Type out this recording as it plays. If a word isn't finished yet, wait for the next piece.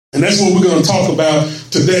And that's what we're going to talk about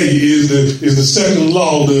today is the second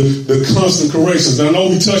law, the constant corrections. And I know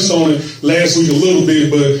we touched on it last week a little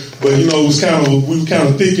bit, but you know, we were kind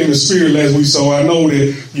of thick in the spirit last week. So I know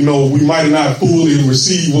that, you know, we might not fully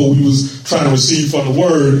receive what we was trying to receive from the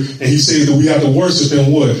word. And he said that we have to worship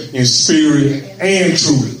him what? In spirit and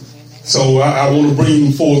truth. So I want to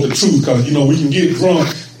bring forth the truth, because, you know, we can get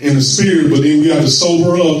drunk in the spirit, but then we have to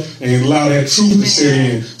sober up and allow that truth to set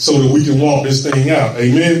in so that we can walk this thing out.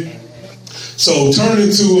 Amen. So turn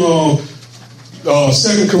into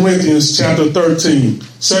 2 Corinthians chapter 13.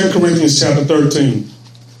 2 Corinthians chapter 13.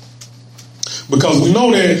 Because we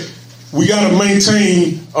know that we got to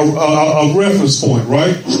maintain a reference point,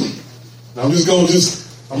 right? I'm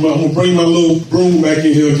going to bring my little broom back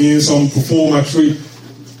in here again, so I'm going to perform my trick.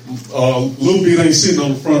 Little bit ain't sitting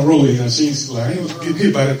on the front row here. She's like, I ain't getting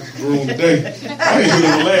hit by that broom today. I didn't hit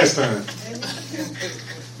her the last time.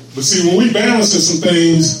 But see, when we balancing some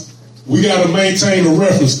things, we got to maintain a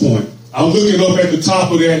reference point. I'm looking up at the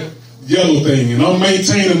top of that yellow thing, and I'm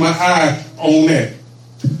maintaining my eye on that.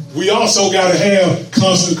 We also got to have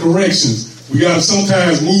constant corrections. We got to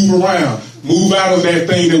sometimes move around, move out of that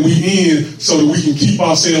thing that we in so that we can keep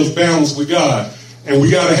ourselves balanced with God. And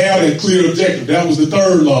we got to have that clear objective. That was the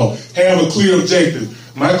third law. Have a clear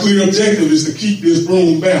objective. My clear objective is to keep this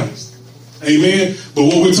broom balanced. Amen. But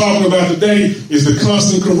what we're talking about today is the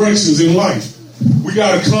constant corrections in life. We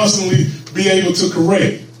got to constantly be able to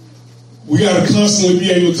correct. We got to constantly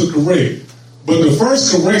be able to correct. But the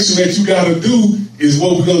first correction that you got to do is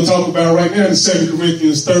what we're going to talk about right now in 2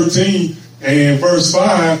 Corinthians 13 and verse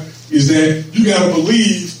 5 is that you got to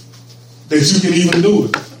believe that you can even do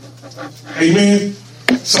it. Amen.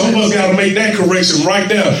 Some of us got to make that correction right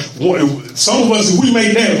there. Some of us, if we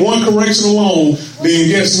make that one correction alone, then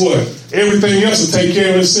guess what? Everything else will take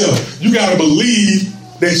care of itself. You got to believe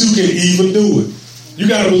that you can even do it. You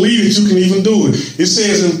got to believe that you can even do it. It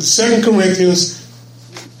says in 2 Corinthians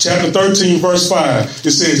chapter 13, verse 5,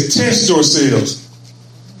 it says, test yourselves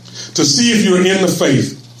to see if you're in the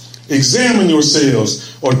faith. Examine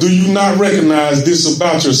yourselves, or do you not recognize this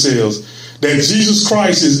about yourselves, that Jesus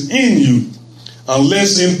Christ is in you,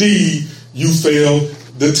 unless indeed you fail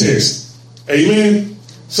the test. Amen.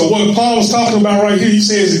 So what Paul was talking about right here, he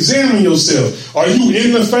says, examine yourself. Are you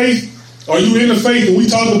in the faith? Are you in the faith? And we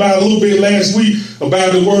talked about a little bit last week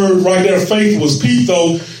about the word right there. Faith was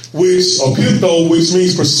pitho, which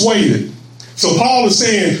means persuaded. So Paul is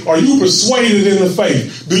saying, are you persuaded in the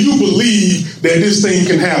faith? Do you believe that this thing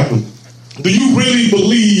can happen? Do you really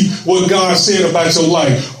believe what God said about your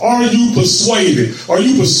life? Are you persuaded? Are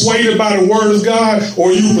you persuaded by the word of God, or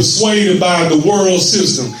are you persuaded by the world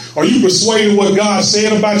system? Are you persuaded what God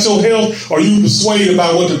said about your health? Or are you persuaded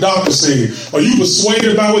by what the doctor said? Are you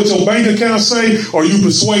persuaded by what your bank account say? Or are you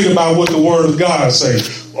persuaded by what the word of God say?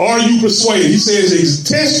 Are you persuaded? He says,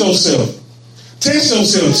 test yourself. Test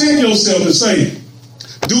yourself. Check yourself and say,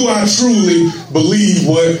 do I truly believe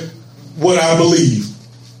what I believe?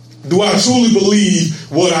 Do I truly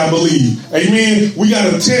believe what I believe? Amen. We got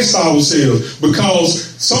to test ourselves, because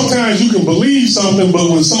sometimes you can believe something,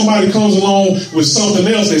 but when somebody comes along with something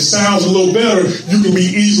else that sounds a little better, you can be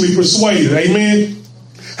easily persuaded. Amen.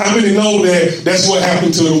 How many know that that's what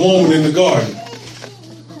happened to the woman in the garden?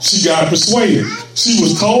 She got persuaded. She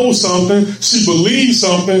was told something, she believed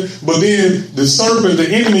something, but then the serpent, the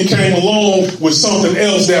enemy, came along with something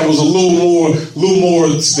else that was a little more,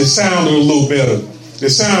 that sounded a little better. It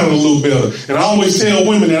sounded a little better. And I always tell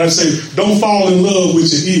women that, I say, don't fall in love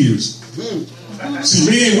with your ears. See,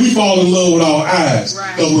 men, we fall in love with our eyes.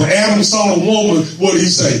 Because when Adam saw the woman, what did he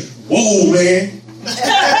say? Whoa, man.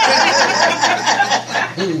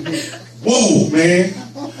 Whoa, man.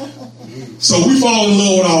 So we fall in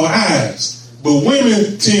love with our eyes. But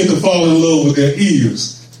women tend to fall in love with their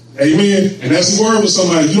ears. Amen. And that's the word with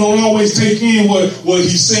somebody. You don't always take in what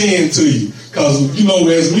he's saying to you. Because, you know,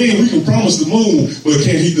 as men, we can promise the moon, but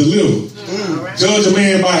can he deliver? Judge a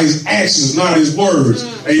man by his actions, not his words.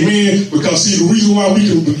 Amen. Because, see, the reason why we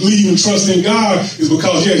can believe and trust in God is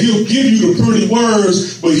because, yeah, he'll give you the pretty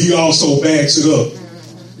words, but he also backs it up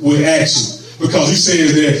with action. Because he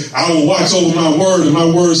says that I will watch over my word, and my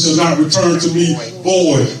word shall not return to me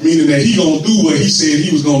void, meaning that he going to do what he said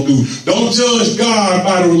he was going to do. Don't judge God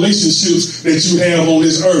by the relationships that you have on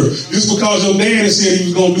this earth. Just because your daddy said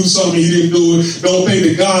he was going to do something, he didn't do it, don't think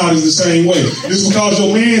that God is the same way. Just because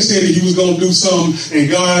your man said that he was going to do something and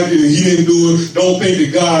he didn't do it, don't think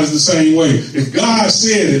that God is the same way. If God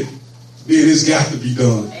said it, then it's got to be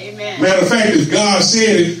done. Amen. Matter of fact, if God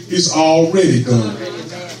said it, it's already done.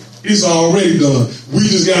 It's already done. We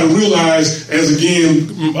just got to realize, as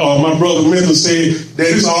again, my brother Mentor said, that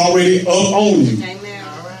it's already up on you. Amen.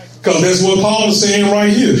 Because that's what Paul is saying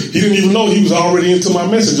right here. He didn't even know he was already into my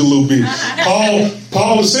message a little bit.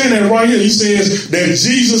 Paul is saying that right here. He says that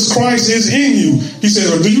Jesus Christ is in you. He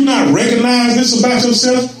says, do you not recognize this about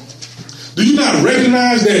yourself? Do you not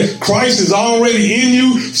recognize that Christ is already in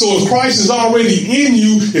you? So if Christ is already in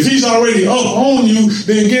you, if he's already up on you,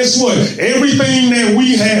 then guess what? Everything that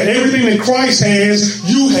we have, everything that Christ has,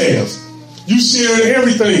 you have. You share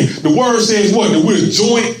everything. The word says what? That we're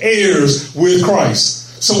joint heirs with Christ.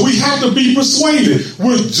 So we have to be persuaded.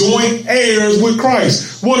 We're joint heirs with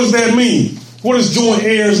Christ. What does that mean? What does joint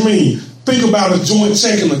heirs mean? Think about a joint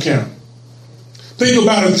checking account. Think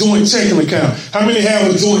about a joint checking account. How many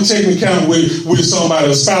have a joint checking account with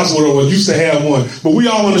somebody, a spouse or whatever, used to have one? But we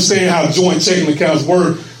all understand how joint checking accounts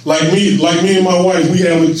work. Like me and my wife, we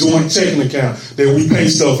have a joint checking account that we pay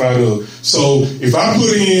stuff out of. So if I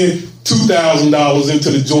put in $2,000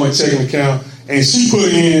 into the joint checking account and she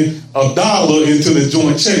put in $1 into the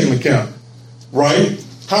joint checking account, right?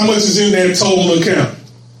 How much is in that total account?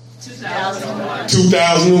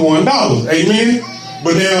 $2,001. Amen?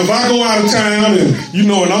 But now if I go out of town and,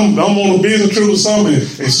 and I'm on a business trip or something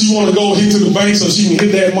and she want to go hit to the bank so she can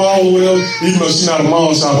hit that mall or whatever, even though she's not a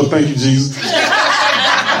mall shopper, thank you, Jesus.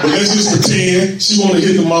 But let's just pretend she want to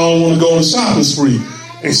hit the mall and want to go on a shopping spree.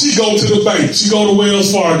 And she go to the bank. She go to Wells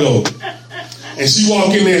Fargo. And she walk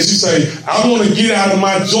in there and she say, I want to get out of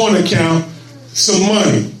my joint account some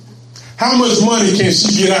money. How much money can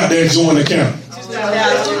she get out that joint account?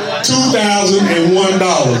 $2,001.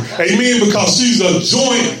 Amen. Because she's a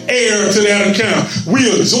joint heir to that account.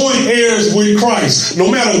 We are joint heirs with Christ.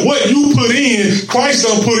 No matter what you put in, Christ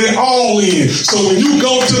done put it all in. So when you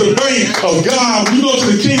go to the bank of God, when you go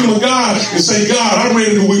to the kingdom of God and say, God, I'm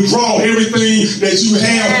ready to withdraw everything that you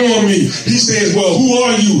have for me. He says, well, who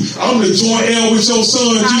are you? I'm the joint heir with your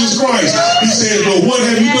son, Jesus Christ. He says, well, what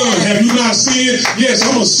have you done? Have you not sinned? Yes,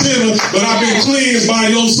 I'm a sinner, but I've been cleansed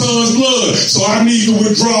by your son's blood. So I need to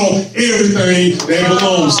withdraw everything that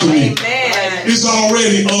belongs to me. Amen. It's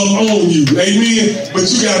already up on you. Amen. But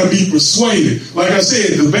you got to be persuaded. Like I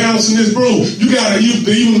said, the balance in this room, you got to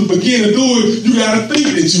even begin to do it. You got to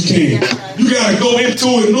think that you can. You got to go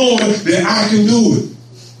into it knowing that I can do it.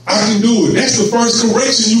 I can do it. That's the first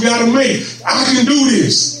correction you got to make. I can do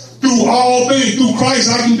this. Through all things, through Christ,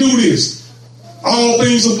 I can do this. All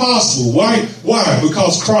things are possible. Why?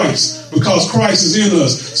 Because Christ is in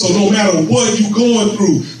us. So no matter what you're going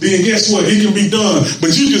through, then guess what? It can be done.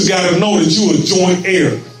 But you just got to know that you're a joint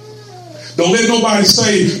heir. Don't let nobody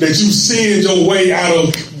say that you sinned your way out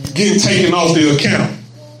of getting taken off the account.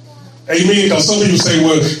 Amen. Because some people say,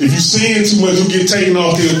 well, if you sin too much, you get taken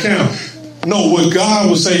off the account. No, what God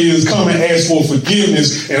would say is come and ask for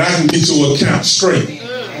forgiveness and I can get your account straight.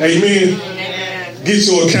 Amen. Get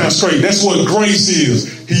your account straight. That's what grace is.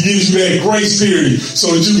 He gives you that grace period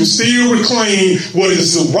so that you can still reclaim what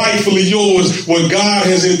is rightfully yours, what God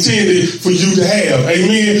has intended for you to have.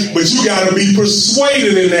 Amen. But you got to be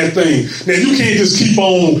persuaded in that thing. Now, you can't just keep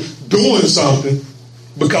on doing something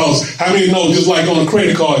because how many know just like on a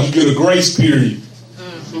credit card, you get a grace period.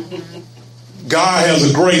 God has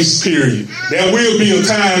a grace period. There will be a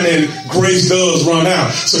time that grace does run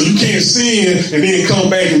out. So you can't sin and then come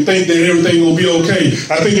back and think that everything will be okay.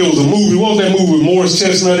 I think it was a movie. What was that movie with Morris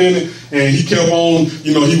Chestnut in it? And he kept on,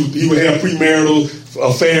 he would have premarital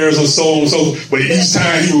affairs and so on and so forth. But each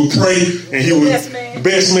time he would pray and he would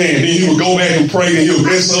best man. Then he would go back and pray and he'll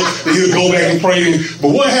mess up and he'll go back and pray.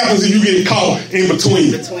 But what happens if you get caught in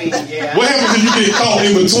between? What happens if you get caught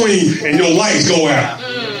in between and your lights go out?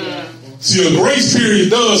 See, a grace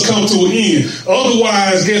period does come to an end.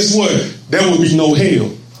 Otherwise, guess what? There will be no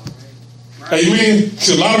hell. Amen.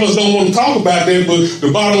 See, a lot of us don't want to talk about that, but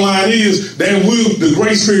the bottom line is that the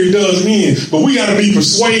grace period does end. But we got to be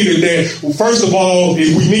persuaded that, first of all,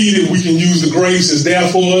 if we need it, we can use the grace that's there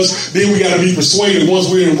for us. Then we got to be persuaded once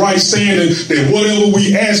we're in right standing that whatever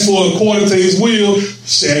we ask for according to his will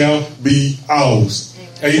shall be ours.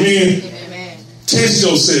 Amen. Amen. Test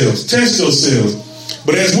yourselves. Test yourselves.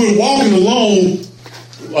 But as we're walking along,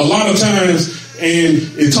 a lot of times, and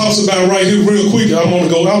it talks about right here real quick, I want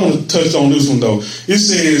to touch on this one though. It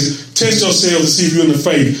says, test yourselves to see if you're in the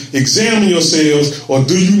faith. Examine yourselves, or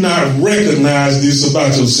do you not recognize this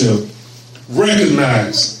about yourself?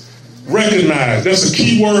 Recognize. Recognize. That's a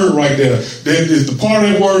key word right there. That is the part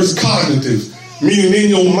of that word is cognitive, meaning in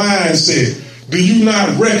your mindset. Do you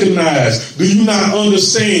not recognize? Do you not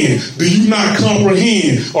understand? Do you not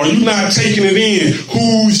comprehend? Are you not taking it in?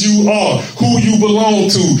 Whose you are, who you belong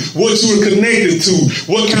to, what you're connected to,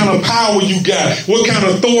 what kind of power you got, what kind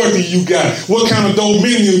of authority you got, what kind of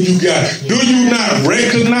dominion you got. Do you not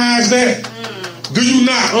recognize that? Do you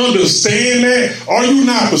not understand that? Are you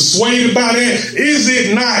not persuaded by that? Is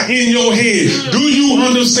it not in your head? Do you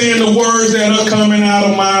understand the words that are coming out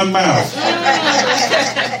of my mouth?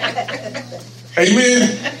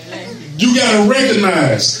 Amen. You got to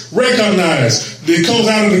recognize. It comes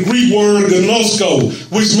out of the Greek word gnosko,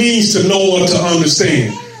 which means to know or to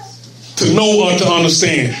understand. To know or to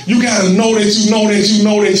understand. You got to know that you know that you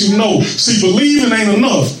know that you know. See, believing ain't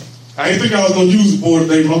enough. I didn't think I was going to use the board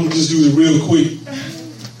today, but I'm going to just use it real quick.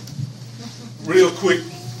 Real quick.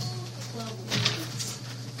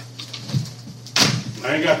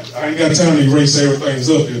 I ain't got time to erase everything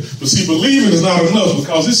up here. But see, believing is not enough,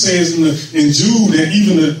 because it says in Jude that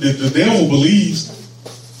even the devil believes.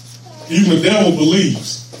 Even the devil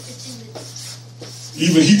believes.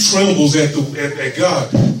 Even he trembles at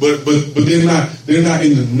God. But they're not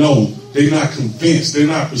in the know. They're not convinced. They're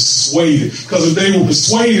not persuaded. Because if they were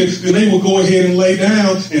persuaded, then they would go ahead and lay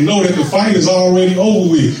down and know that the fight is already over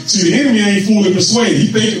with. See, the enemy ain't fully persuaded. He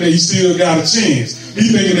thinking that he still got a chance. He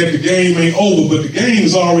thinking that the game ain't over, but the game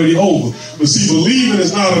is already over. But see, believing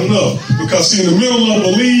is not enough. Because see, in the middle of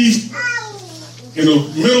believe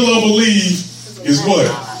is what?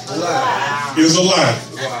 Is a lie.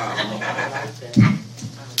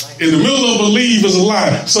 In the middle of believe is a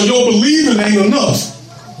lie. So your believing ain't enough.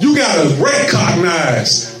 You got to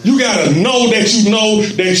recognize. You got to know that you know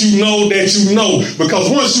that you know that you know. Because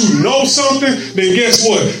once you know something, then guess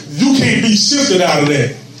what? You can't be shifted out of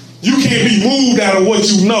that. You can't be moved out of what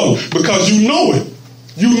you know, because you know it.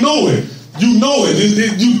 You know it. You know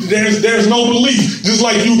it. There's no belief. Just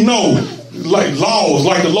like you know, like laws,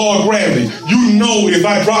 like the law of gravity. You know if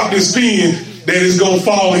I drop this pin, that it's going to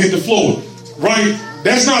fall and hit the floor. Right?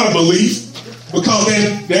 That's not a belief, because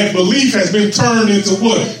that belief has been turned into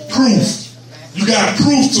what? Proof. You got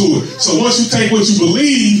proof to it. So once you take what you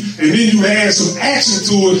believe and then you add some action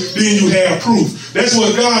to it, then you have proof. That's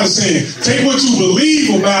what God is saying. Take what you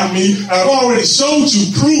believe about me. I've already showed you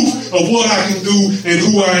proof of what I can do and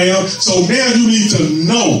who I am. So now you need to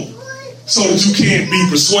know, so that you can't be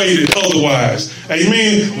persuaded otherwise.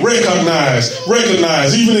 Amen. Recognize.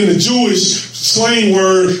 Even in the Jewish slang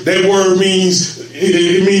word, that word means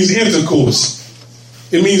intercourse.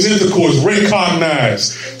 It means intercourse,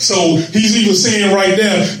 recognize. So he's even saying right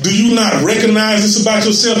there, do you not recognize this about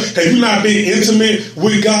yourself? Have you not been intimate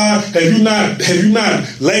with God? Have you not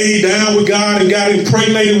laid down with God and got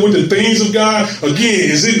impregnated with the things of God?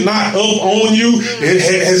 Again, is it not up on you?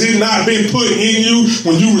 Has it not been put in you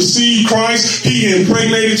when you received Christ? He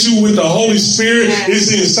impregnated you with the Holy Spirit.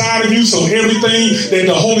 It's inside of you. So everything that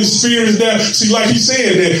the Holy Spirit is there. See, like he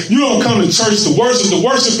said, that you don't come to church to worship. The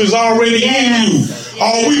worship is already in you.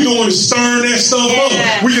 All we doing is stirring that stuff up.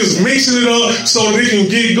 We just mixing it up so that it can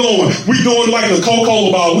get going. We doing like a Coca-Cola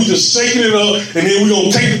bottle. We just shaking it up, and then we gonna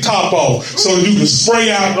take the top off so that you can spray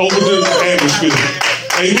out over the atmosphere.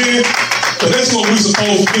 Amen. So that's what we're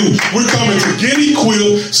supposed to do. We're coming to get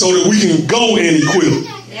equipped so that we can go and equip.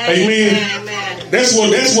 Amen. That's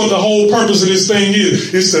what the whole purpose of this thing is.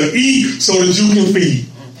 It's to eat so that you can feed.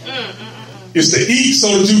 It's to eat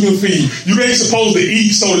so that you can feed. You ain't supposed to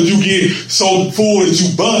eat so that you get so full that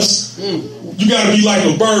you bust. You got to be like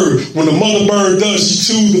a bird. When the mother bird does, she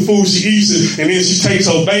chews the food, she eats it, and then she takes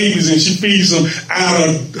her babies and she feeds them out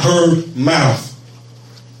of her mouth.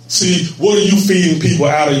 See, what are you feeding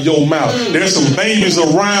people out of your mouth? There's some babies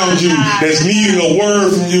around you that's needing a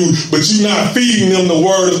word from you, but you're not feeding them the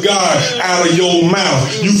word of God out of your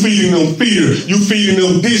mouth. You feeding them fear. You feeding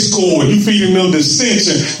them discord. You feeding them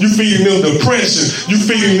dissension. You feeding them depression. You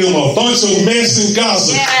feeding them a bunch of mess and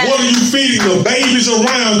gossip. What are you feeding the babies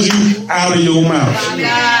around you out of your mouth?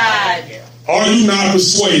 Are you not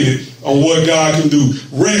persuaded on what God can do?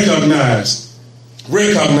 Recognize.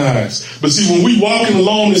 But see, when we walking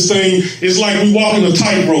along this thing, it's like we walking a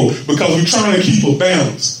tightrope, because we're trying to keep a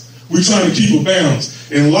balance.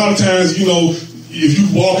 And a lot of times, if you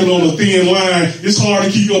walking on a thin line, it's hard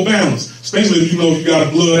to keep your balance. Especially if you got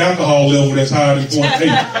a blood alcohol level that's higher than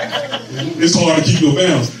 0.8. It's hard to keep your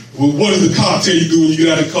balance. Well, what does the cop tell you to do when you get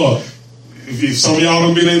out of the car? If some of y'all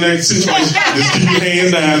have been in that situation, just keep your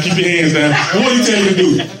hands down. And what do he tell you to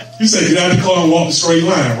do? He said, get out of the car and walk the straight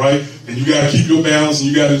line, right? And you got to keep your balance, and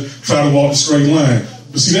you got to try to walk the straight line.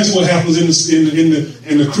 But see, that's what happens in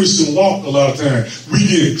the Christian walk a lot of times. We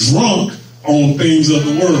get drunk on things of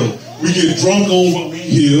the world. We get drunk on what we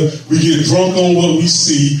hear. We get drunk on what we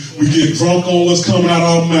see. We get drunk on what's coming out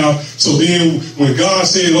of our mouth. So then when God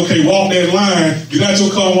says, okay, walk that line, get out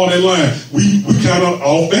your car and walk that line, we kind of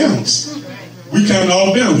off balance. We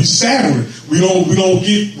staggering. We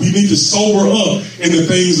need to sober up in the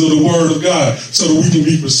things of the word of God so that we can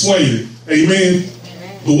be persuaded. Amen.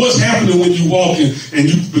 But what's happening when you walking and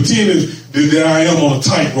you pretending that I am on a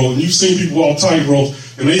tightrope? And you've seen people walk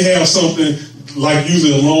tightropes and they have something like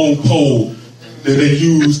usually a long pole that they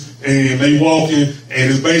use and they walking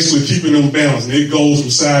and it's basically keeping them balanced and it goes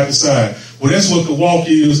from side to side. Well, that's what the walk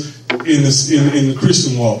is in the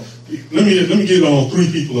Christian walk. Let me get on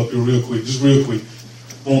 3 people up here real quick, just real quick.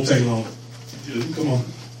 Won't take long. Yeah, come on.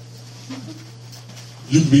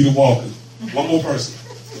 You can be the walker. One more person.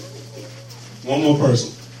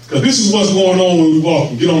 Because this is what's going on when we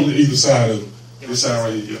walk. Get on either side of it. This side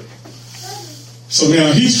right here. So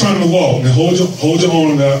now he's trying to walk. Now hold your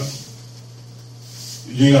arm out.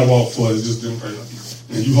 You ain't got to walk for it. It's just them right.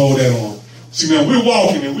 And you hold that arm. See, now we're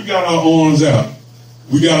walking and we got our arms out.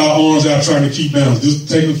 We got our arms out trying to keep balance. Just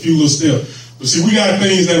take a few little steps. But see, we got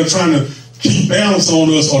things that are trying to keep balance on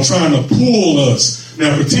us or trying to pull us.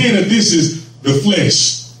 Now pretend that this is the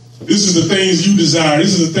flesh. This is the things you desire.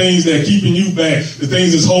 This is the things that are keeping you back. The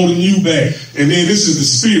things that's holding you back. And then this is the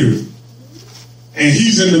spirit. And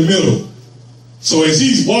he's in the middle. So as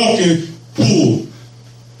he's walking, pull.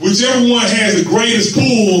 Whichever one has the greatest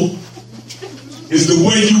pull is the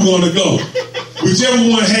way you're going to go. Whichever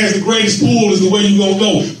one has the greatest pull is the way you're going to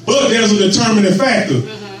go. But there's a determining factor.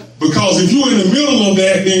 Because if you're in the middle of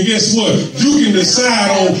that, then guess what? You can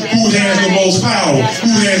decide on who has the most power,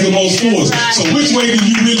 who has the most force. So which way do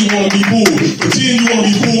you really want to be pulled? Pretend you want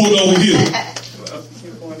to be pulled over here.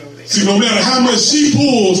 See, no matter how much she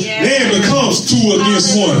pulls, then it becomes 2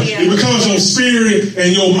 against 1. It becomes your spirit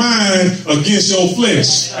and your mind against your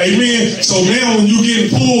flesh. Amen? So now when you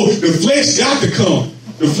get pulled, the flesh got to come.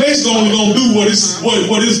 The flesh is only going to do what it's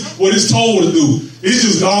told to do. It's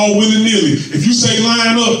just all willy-nilly. If you say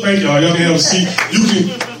line up, thank y'all. Y'all can have a seat. You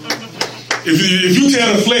can. If you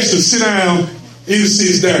tell the flesh to sit down, it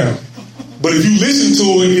sits down. But if you listen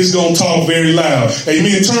to it, it's going to talk very loud.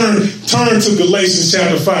 Amen. Turn to Galatians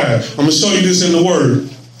chapter 5. I'm going to show you this in the Word.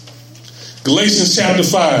 Galatians chapter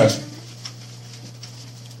 5.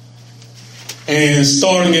 And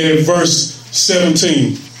starting at verse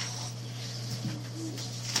 17.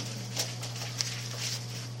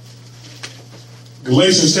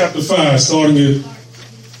 Galatians chapter 5, starting at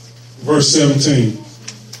verse 17.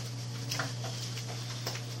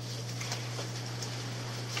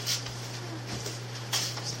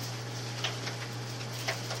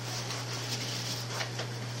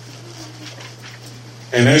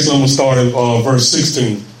 And actually, I'm going to start at verse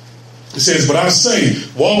 16. It says, but I say,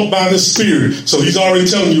 walk by the Spirit. So he's already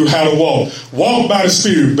telling you how to walk. Walk by the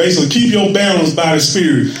Spirit. Basically, keep your balance by the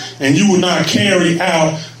Spirit, and you will not carry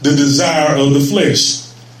out the desire of the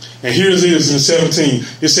flesh. And here it is in 17.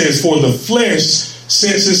 It says, for the flesh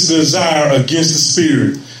sets its desire against the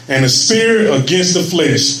Spirit, and the Spirit against the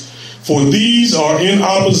flesh. For these are in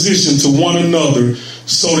opposition to one another,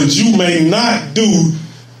 so that you may not do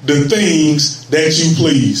the things that you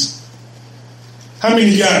please. How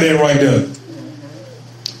many got that right there?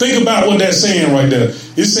 Think about what that's saying right there.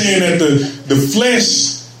 It's saying that the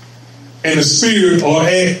flesh and the spirit are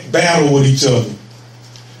at battle with each other.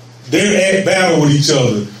 They're at battle with each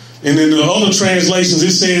other. And in the other translations,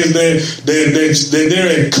 it says that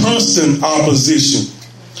they're at constant opposition.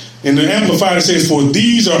 In the Amplified, it says, for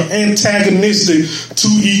these are antagonistic to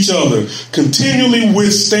each other, continually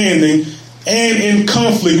withstanding and in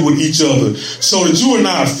conflict with each other, so that you are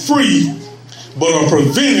not free, but are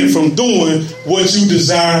prevented from doing what you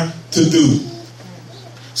desire to do.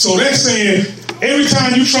 So that's saying every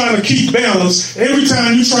time you're trying to keep balance, every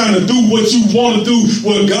time you're trying to do what you want to do,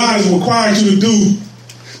 what God has required you to do,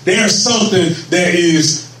 there's something that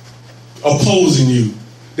is opposing you.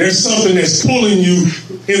 There's something that's pulling you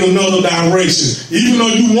in another direction. Even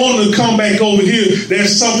though you want to come back over here,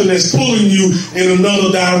 there's something that's pulling you in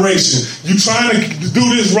another direction. You're trying to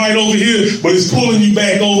do this right over here, but it's pulling you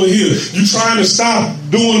back over here. You're trying to stop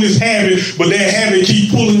doing this habit, but that habit keep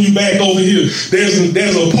pulling you back over here. There's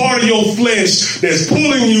a part of your flesh that's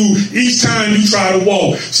pulling you each time you try to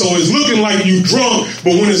walk. So it's looking like you drunk,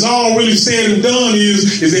 but when it's all really said and done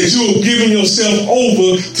is that you're giving yourself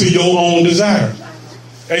over to your own desire.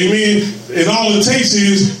 Amen. And all it takes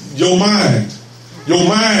is your mind. Your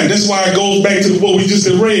mind. That's why it goes back to what we just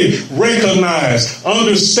read. Recognize,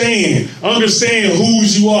 understand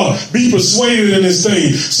whose you are. Be persuaded in this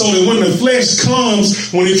thing. So that when the flesh comes,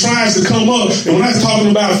 when it tries to come up, and when I'm talking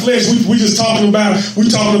about flesh, we're talking about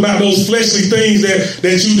those fleshly things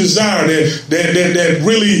that you desire, that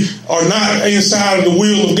really are not inside of the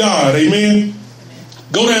will of God. Amen.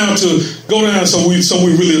 Go down so we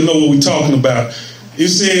really know what we're talking about. It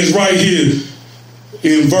says right here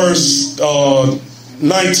in verse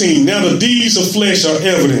 19, now the deeds of flesh are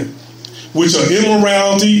evident, which are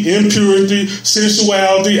immorality, impurity,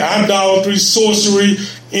 sensuality, idolatry, sorcery,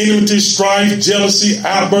 enmity, strife, jealousy,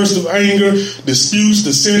 outbursts of anger, disputes,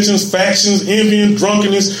 dissensions, factions, envying,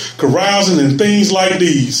 drunkenness, carousing, and things like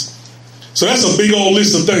these. So that's a big old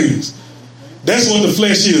list of things. That's what the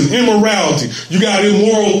flesh is. Immorality. You got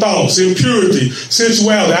immoral thoughts, impurity,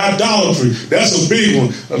 sensuality, idolatry. That's a big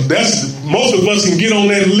one. Most of us can get on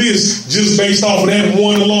that list just based off of that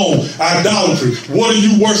one alone. Idolatry. What are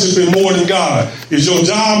you worshiping more than God? Is your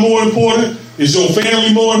job more important? Is your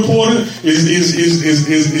family more important?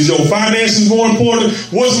 Is your finances more important?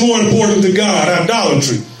 What's more important to God?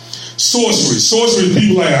 Idolatry. Sorcery,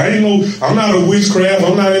 people like, I'm not a witchcraft,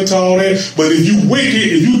 I'm not into all that. But if you wicked,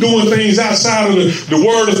 if you doing things outside of the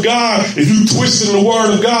word of God, if you twisting the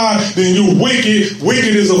word of God, then you're wicked.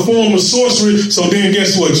 Wicked is a form of sorcery. So then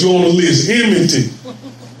guess what? You're on the list. Enmity.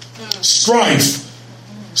 Strife,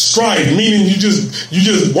 meaning you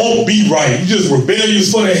just won't be right. You just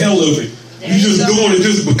rebellious for the hell of it. You just doing it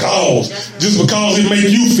just because it make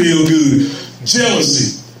you feel good.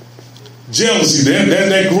 Jealousy,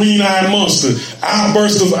 that green-eyed monster,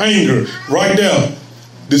 outburst of anger, right there.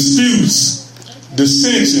 Disputes,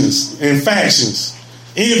 dissensions, and factions,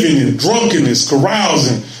 envying, drunkenness,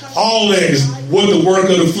 carousing. All that is what the work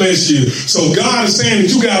of the flesh is. So God is saying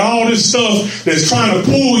that you got all this stuff that's trying to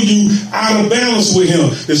pull you out of balance with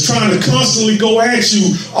him. That's trying to constantly go at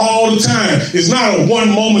you all the time. It's not a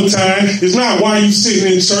one moment time. It's not while you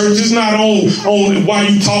sitting in church. It's not on while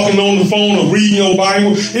you talking on the phone or reading your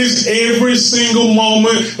Bible. It's every single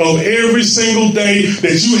moment of every single day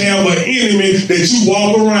that you have an enemy that you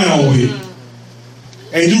walk around with.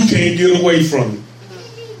 And you can't get away from it.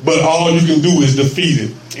 But all you can do is defeat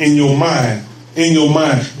it in your mind.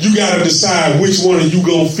 You got to decide which one are you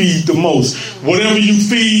going to feed the most. Whatever you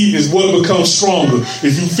feed is what becomes stronger.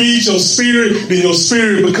 If you feed your spirit, then your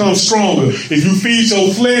spirit becomes stronger. If you feed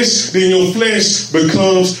your flesh, then your flesh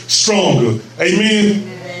becomes stronger. Amen.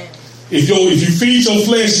 If you feed your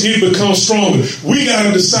flesh, it becomes stronger. We got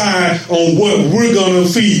to decide on what we're going to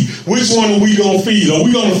feed. Which one are we going to feed? Are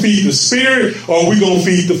we going to feed the spirit or are we going to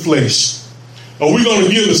feed the flesh? Are we going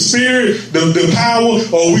to give the spirit the power,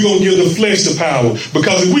 or are we going to give the flesh the power?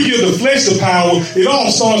 Because if we give the flesh the power, it all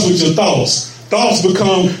starts with your thoughts. Thoughts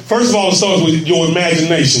become, first of all, it starts with your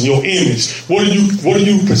imagination, your image. What are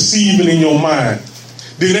you perceiving in your mind?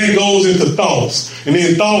 Then that goes into thoughts. And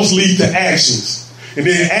then thoughts lead to actions. And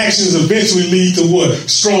then actions eventually lead to what?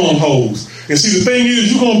 Strongholds. And see, the thing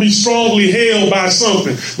is, you're going to be strongly held by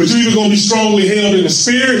something. But you're either going to be strongly held in the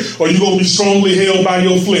spirit or you're going to be strongly held by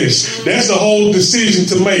your flesh. That's the whole decision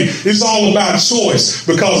to make. It's all about choice.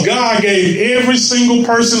 Because God gave every single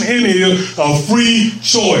person in here a free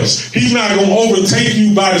choice. He's not going to overtake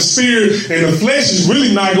you by the spirit. And the flesh is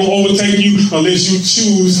really not going to overtake you unless you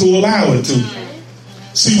choose to allow it to.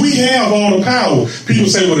 See, we have all the power.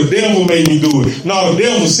 People say, well, the devil made me do it. No, the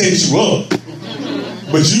devil set you up.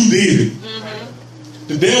 But you did it.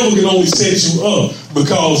 The devil can only set you up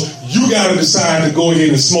because you got to decide to go ahead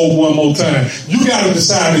and smoke one more time. You got to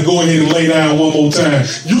decide to go ahead and lay down one more time.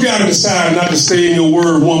 You got to decide not to stay in your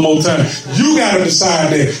word one more time. You got to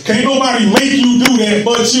decide that. Can't nobody make you do that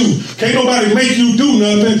but you. Can't nobody make you do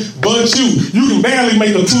nothing but you. You can barely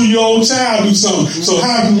make a 2-year-old child do something. So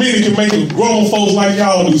how many can make grown folks like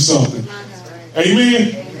y'all do something?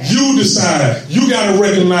 Amen? You decide. You got to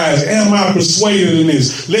recognize, am I persuaded in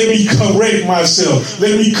this? Let me correct myself.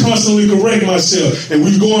 Let me constantly correct myself. And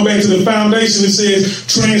we're going back to the foundation. It says,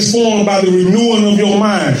 transformed by the renewing of your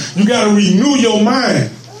mind. You got to renew your mind.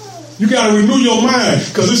 You got to renew your mind.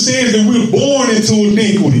 Because it says that we're born into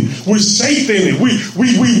iniquity. We're shaped in it. We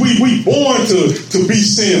born to be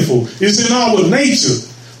sinful. It's in our nature.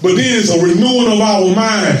 But then it's a renewing of our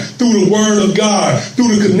mind through the word of God,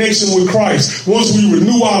 through the connection with Christ. Once we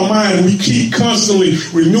renew our mind, we keep constantly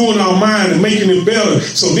renewing our mind and making it better.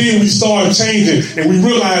 So then we start changing and we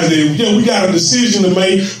realize that, yeah, we got a decision to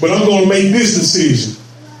make, but I'm going to make this decision.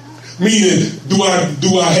 Meaning, do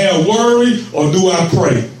I have worry or do I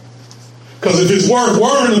pray? Because if it's worth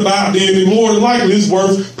worrying about, then more than likely it's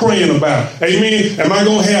worth praying about. Amen. Am I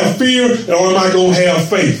going to have fear or am I going to have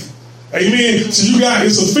faith? Amen. So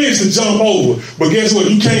it's a fence to jump over. But guess what?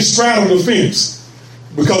 You can't straddle the fence.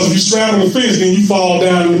 Because if you straddle the fence, then you fall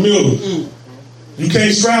down in the middle. You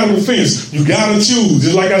can't straddle the fence. You got to choose.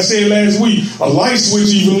 Just like I said last week, a light switch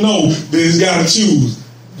even know that it's got to choose.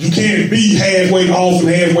 You can't be halfway off and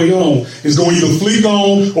halfway on. It's going to either flick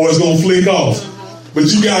on or it's going to flick off.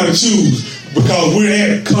 But you got to choose because we're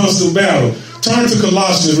at constant battle. Turn to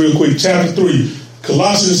Colossians real quick, chapter 3.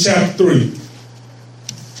 Colossians chapter 3.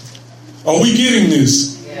 Are we getting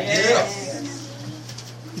this? Yes.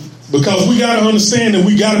 Because we got to understand that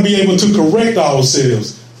we got to be able to correct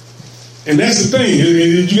ourselves. And that's the thing.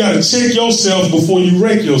 You got to check yourself before you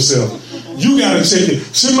wreck yourself. You got to check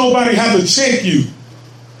it. Should nobody have to check you?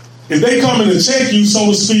 If they come in to check you, so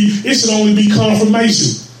to speak, it should only be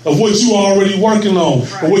confirmation of what you are already working on,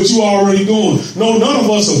 or what you are already doing. No, none of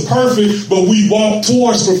us are perfect, but we walk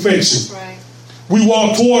towards perfection. Right. We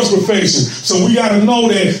walk towards perfection. So we got to know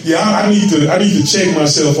that, I need to check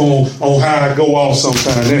myself on how I go off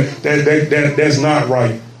sometimes. That's not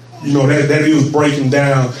right. You know, that is breaking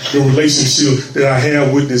down the relationship that I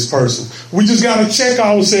have with this person. We just got to check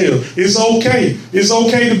ourselves. It's okay. It's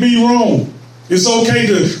okay to be wrong. It's okay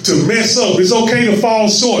to mess up. It's okay to fall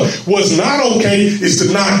short. What's not okay is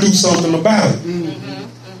to not do something about it.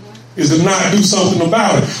 Is to not do something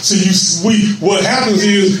about it. So what happens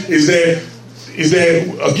is that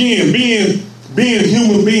again, being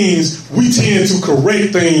human beings, we tend to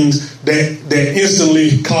correct things that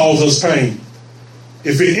instantly cause us pain.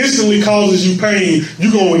 If it instantly causes you pain,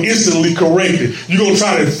 you're going to instantly correct it. You're going to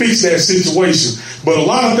try to fix that situation. But a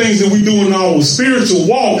lot of things that we do in our spiritual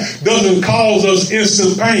walk doesn't cause us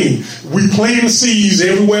instant pain. We plant seeds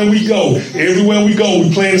everywhere we go. Everywhere we go, we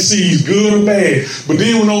plant seeds, good or bad. But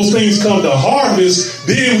then when those things come to harvest,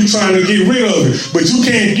 then we're trying to get rid of it. But you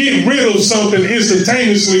can't get rid of something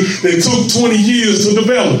instantaneously that took 20 years to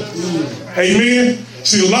develop. Amen?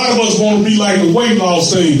 See, a lot of us want to be like the weight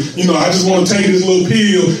loss thing. You know, I just want to take this little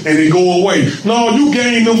pill and it go away. No, you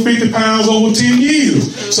gained them 50 pounds over 10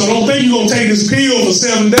 years. So don't think you're going to take this pill for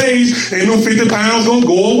 7 days and them 50 pounds going to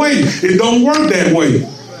go away. It don't work that way.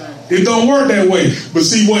 It don't work that way. But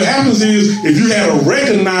see, what happens is if you had to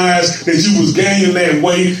recognize that you was gaining that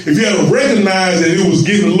weight, if you had to recognize that it was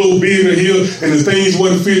getting a little bigger here and the things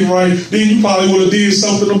wasn't fitting right, then you probably would have did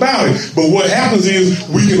something about it. But what happens is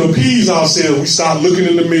we can appease ourselves. We start looking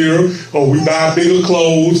in the mirror, or we buy bigger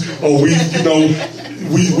clothes, or we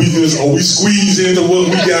squeeze into what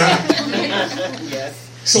we got.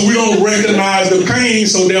 So we don't recognize the pain,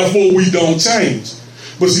 so therefore we don't change.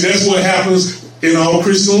 But see, that's what happens in our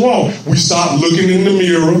Christian walk. We stop looking in the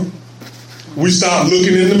mirror. We stop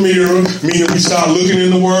looking in the mirror, meaning we start looking in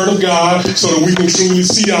the Word of God so that we can truly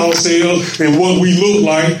see ourselves and what we look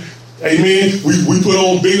like. Amen. We put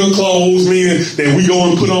on bigger clothes, meaning that we go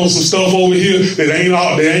and put on some stuff over here that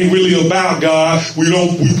ain't really about God. We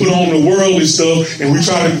put on the worldly stuff, and we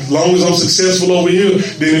try to, as long as I'm successful over here,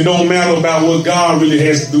 then it don't matter about what God really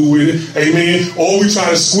has to do with it. Amen. Or we try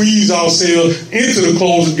to squeeze ourselves into the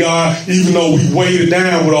clothes of God, even though we weighed it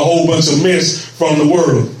down with a whole bunch of mess from the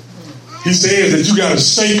world. He says that you got to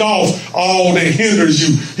shake off all that hinders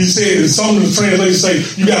you. He said that some of the translations say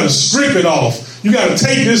you got to strip it off. You got to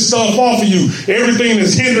take this stuff off of you. Everything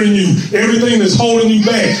that's hindering you, everything that's holding you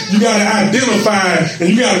back, you got to identify it, and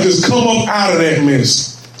you got to just come up out of that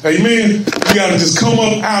mess. Amen? You got to just come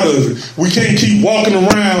up out of it. We can't keep walking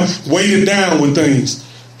around weighted down with things.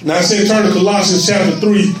 Now I said turn to Colossians chapter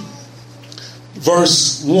 3,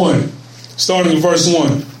 verse 1. Starting in verse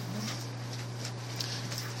 1.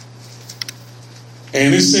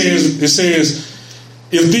 And it says,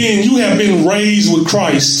 if then you have been raised with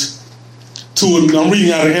Christ I'm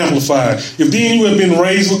reading out of Amplified. If then you have been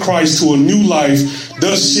raised with Christ to a new life,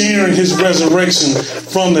 thus sharing his resurrection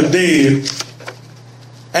from the dead,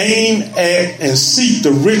 aim at and seek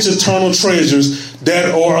the rich eternal treasures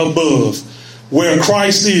that are above, where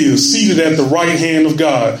Christ is, seated at the right hand of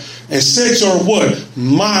God. And set your what?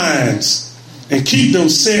 Minds. And keep them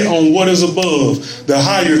set on what is above, the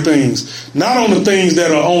higher things, not on the things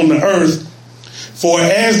that are on the earth. For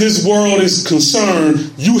as this world is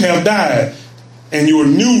concerned, you have died, and your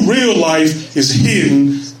new real life is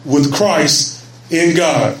hidden with Christ in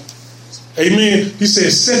God. Amen. He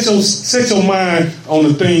says, set your mind on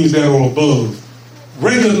the things that are above.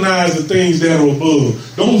 Recognize the things that are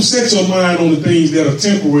above. Don't set your mind on the things that are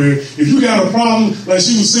temporary. If you got a problem, like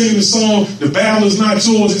she was singing the song, the battle is not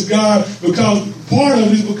yours, it's God. Because part of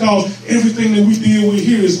it is because everything that we deal with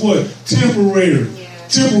here is what? Temporary. Yeah.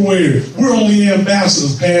 Temporary. We're only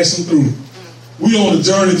ambassadors passing through. We're on a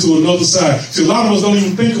journey to another side. See, a lot of us don't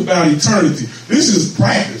even think about eternity. This is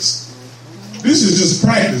practice. This is just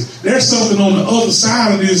practice. There's something on the other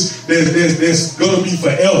side of this that's going to be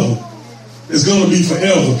forever. It's going to be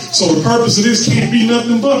forever. So the purpose of this can't be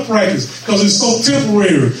nothing but practice because it's so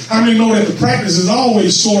temporary. How many know that the practice is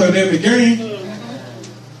always shorter than the game?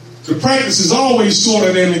 The practice is always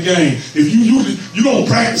shorter than the game. If you don't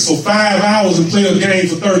practice for 5 hours and play a game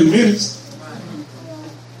for 30 minutes,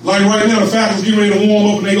 like right now, the Falcons getting ready to warm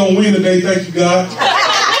up and they're going to win today. Thank you, God.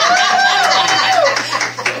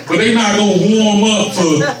 But they're not going to warm up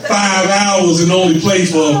for 5 hours and only play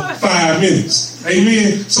for 5 minutes.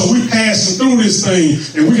 Amen. So we passing through this thing,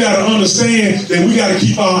 and we got to understand that we got to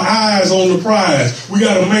keep our eyes on the prize. We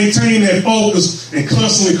got to maintain that focus and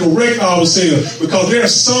constantly correct ourselves, because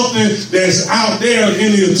there's something that's out there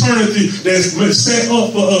in the eternity that's been set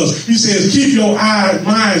up for us. He says, keep your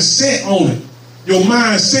mind set on it. Your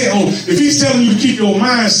mind set on it. If he's telling you to keep your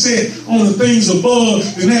mind set on the things above,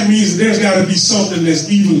 then that means that there's got to be something that's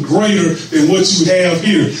even greater than what you have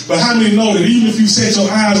here. But how many know that even if you set your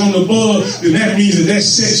eyes on the above, then that means that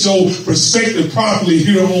sets your perspective properly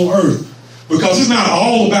here on earth? Because it's not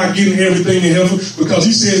all about getting everything in heaven, because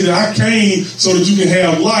he says that I came so that you can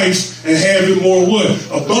have life and have it more what?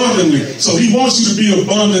 Abundantly. So he wants you to be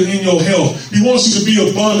abundant in your health. He wants you to be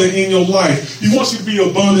abundant in your life. He wants you to be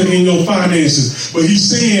abundant in your finances. But he's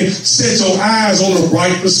saying, set your eyes on the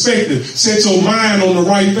right perspective. Set your mind on the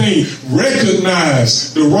right thing.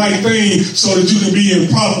 Recognize the right thing so that you can be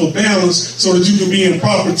in proper balance, so that you can be in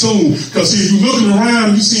proper tune. Because if you're looking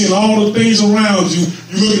around, you're seeing all the things around you,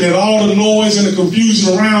 you're looking at all the noise and the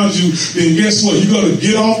confusion around you, then guess what? You're going to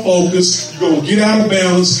get off focus, you're going to get out of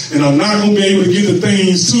balance, and I'm not going to be able to get the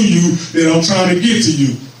things to you that I'm trying to get to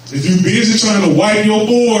you. If you're busy trying to wipe your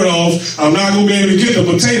board off, I'm not going to be able to get the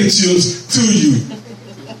potato chips to you.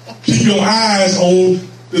 Keep your eyes on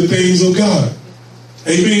the things of God.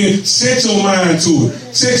 Amen. Set your mind to it.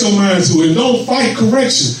 Set your mind to it. Don't fight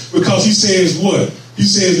correction, because he says what? He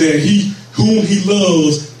says that whom he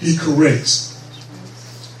loves, he corrects.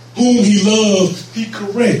 Whom he loves, he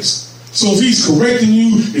corrects. So if he's correcting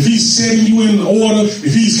you, if he's setting you in order,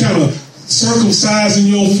 if he's kind of circumcising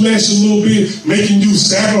your flesh a little bit, making you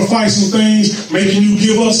sacrifice some things, making you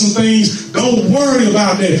give up some things, don't worry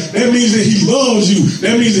about that. That means that he loves you.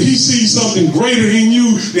 That means that he sees something greater in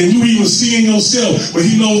you than you even see in yourself. But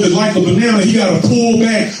he knows that like a banana, he got to pull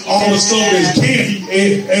back all the stuff that can't be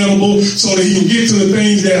edible so that he can get to the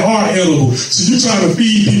things that are edible. So you're trying to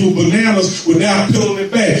feed people bananas without peeling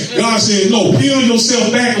it back. God said, no, peel yourself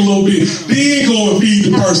back a little bit, then go and feed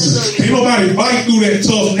the person. Ain't nobody bite through that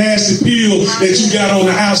tough, nasty peel that you got on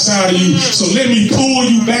the outside of you. So let me pull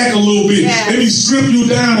you back a little bit. Let me strip you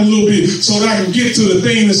down a little bit so that I can get to the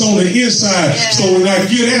thing that's on the inside. So when I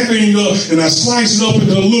get that thing up and I slice it up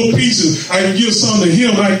into little pieces, I can give some to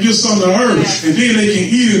him, I can give some to her, and then they can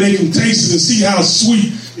eat it, they can taste it and see how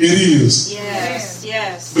sweet it is. Yes,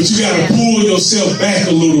 yes. But you got to pull yourself back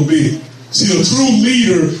a little bit. See, a true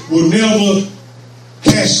leader will never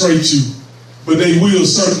castrate you, but they will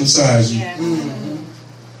circumcise you.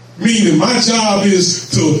 Meaning my job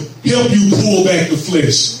is to help you pull back the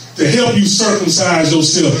flesh, to help you circumcise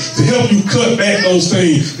yourself, to help you cut back those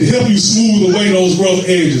things, to help you smooth away those rough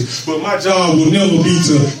edges. But my job will never be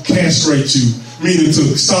to castrate you, meaning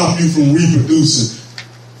to stop you from reproducing,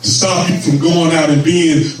 to stop you from going out and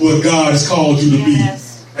being what God has called you to be.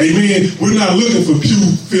 Amen. We're not looking for pew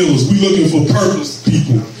fillers. We're looking for purpose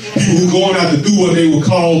people. People who are going out to do what they were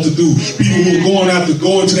called to do. People who are going out to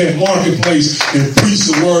go into that marketplace and preach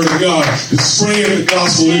the word of God, to spread the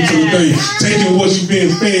gospel into the thing, taking what you've been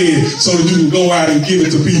fed so that you can go out and give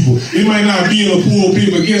it to people. It might not be in a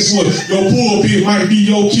pulpit, but guess what? Your pulpit might be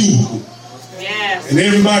your cubicle. And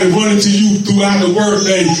everybody running to you throughout the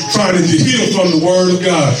workday trying to hear from the word of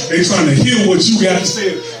God. They trying to hear what you got to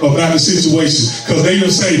say about the situation. Because they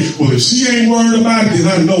gonna say, well, if she ain't worried about it, then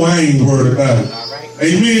I know I ain't worried about it.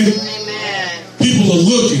 Amen? Amen. People are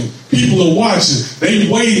looking. People are watching. They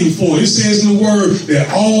waiting for it. It says in the word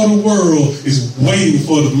that all the world is waiting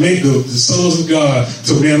for the sons of God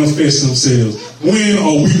to manifest themselves. When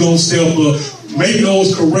are we going to step up, make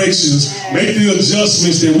those corrections, make the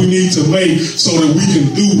adjustments that we need to make so that we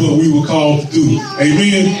can do what we were called to do?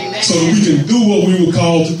 Amen? So that we can do what we were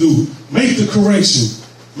called to do. Make the correction.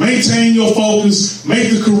 Maintain your focus. Make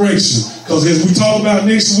the correction. Because as we talk about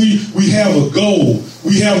next week, we have a goal.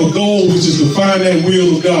 We have a goal, which is to find that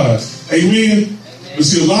will of God. Amen? But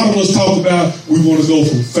see, a lot of us talk about we want to go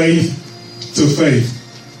from faith to faith.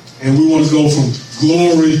 And we want to go from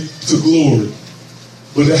glory to glory.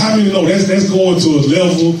 But how many know that's going to a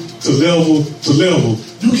level to level to level?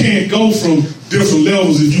 You can't go from different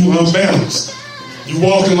levels if you unbalanced. You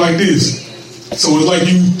walking like this. So it's like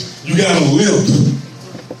you got a limp.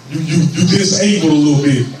 You disabled a little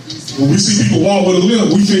bit. When we see people walk with a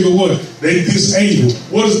limp, we figure what? They disabled.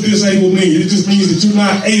 What does disabled mean? It just means that you're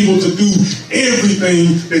not able to do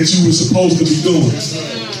everything that you were supposed to be doing.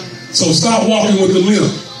 So stop walking with the limp.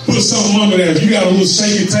 Put something under there. If you got a little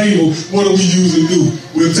shaky table, what do we usually do?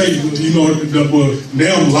 We'll take,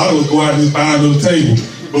 now a lot of us go out and just buy another table.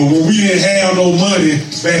 But when we didn't have no money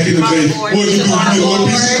back in the day, what you do? You get a little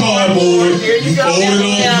piece of cardboard, you fold it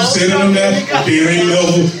up, you set it on that. Okay, it ain't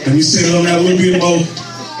level, and you set it on that a little bit more.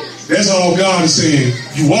 That's all God is saying.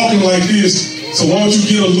 You walking like this, so why don't you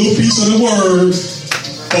get a little piece of the word,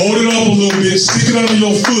 fold it up a little bit, stick it under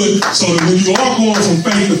your foot, so that when you are going from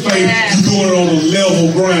faith to faith, you're doing it on a level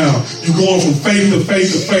ground. You're going from faith to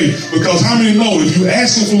faith to faith. Because how many know if you're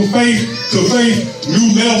asking from faith to faith,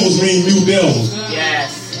 new levels mean new devils.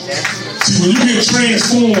 Yes. See, when you get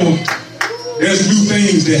transformed, there's new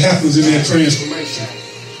things that happens in that transformation.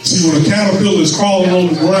 See, when a caterpillar is crawling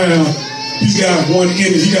on the ground, he's got one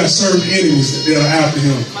enemy. He got certain enemies that are after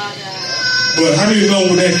him. But how many know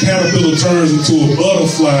when that caterpillar turns into a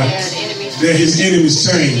butterfly, that his enemies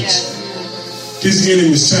change? His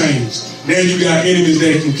enemies change. Now you got enemies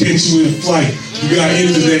that can catch you in flight. You got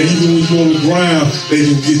enemies that even when you're on the ground, they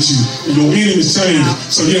can get you. And your enemies change.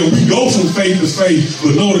 So yeah, we go from faith to faith,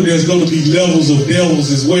 but know that there's going to be levels of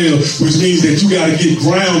devils as well, which means that you got to get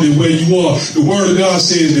grounded where you are. The Word of God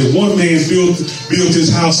says that one man built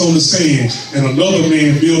his house on the sand, and another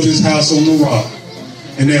man built his house on the rock.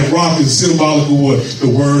 And that rock is symbolic of what? The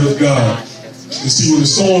Word of God. And see, when the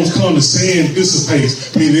storms come, the sand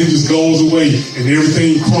dissipates, meaning it just goes away and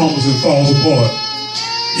everything crumbles and falls apart,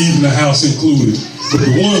 even the house included. But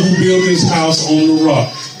the one who built his house on the rock,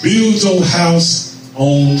 build your house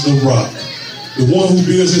on the rock. The one who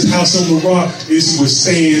builds his house on the rock is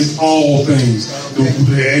withstands all things.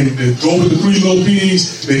 And go with the 3 little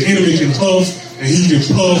pigs, the enemy can huff and he can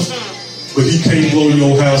puff, but he can't blow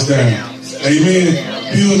your house down. Amen.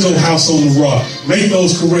 Build your house on the rock. Make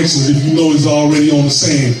those corrections if you know it's already on the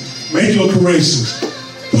sand. Make your corrections.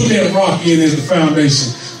 Put that rock in as the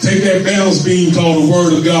foundation. Take that balance beam called the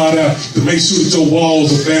Word of God out to make sure that your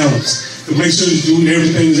walls are balanced. To make sure that you're doing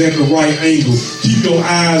everything is at the right angle. Keep your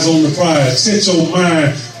eyes on the prize. Set your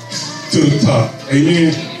mind to the top.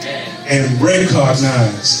 Amen. And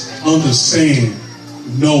recognize, understand,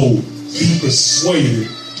 know, be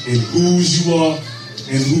persuaded in whose you are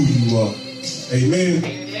and who you are. Amen.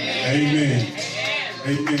 Amen.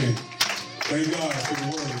 Amen. Thank God for the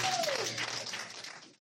word.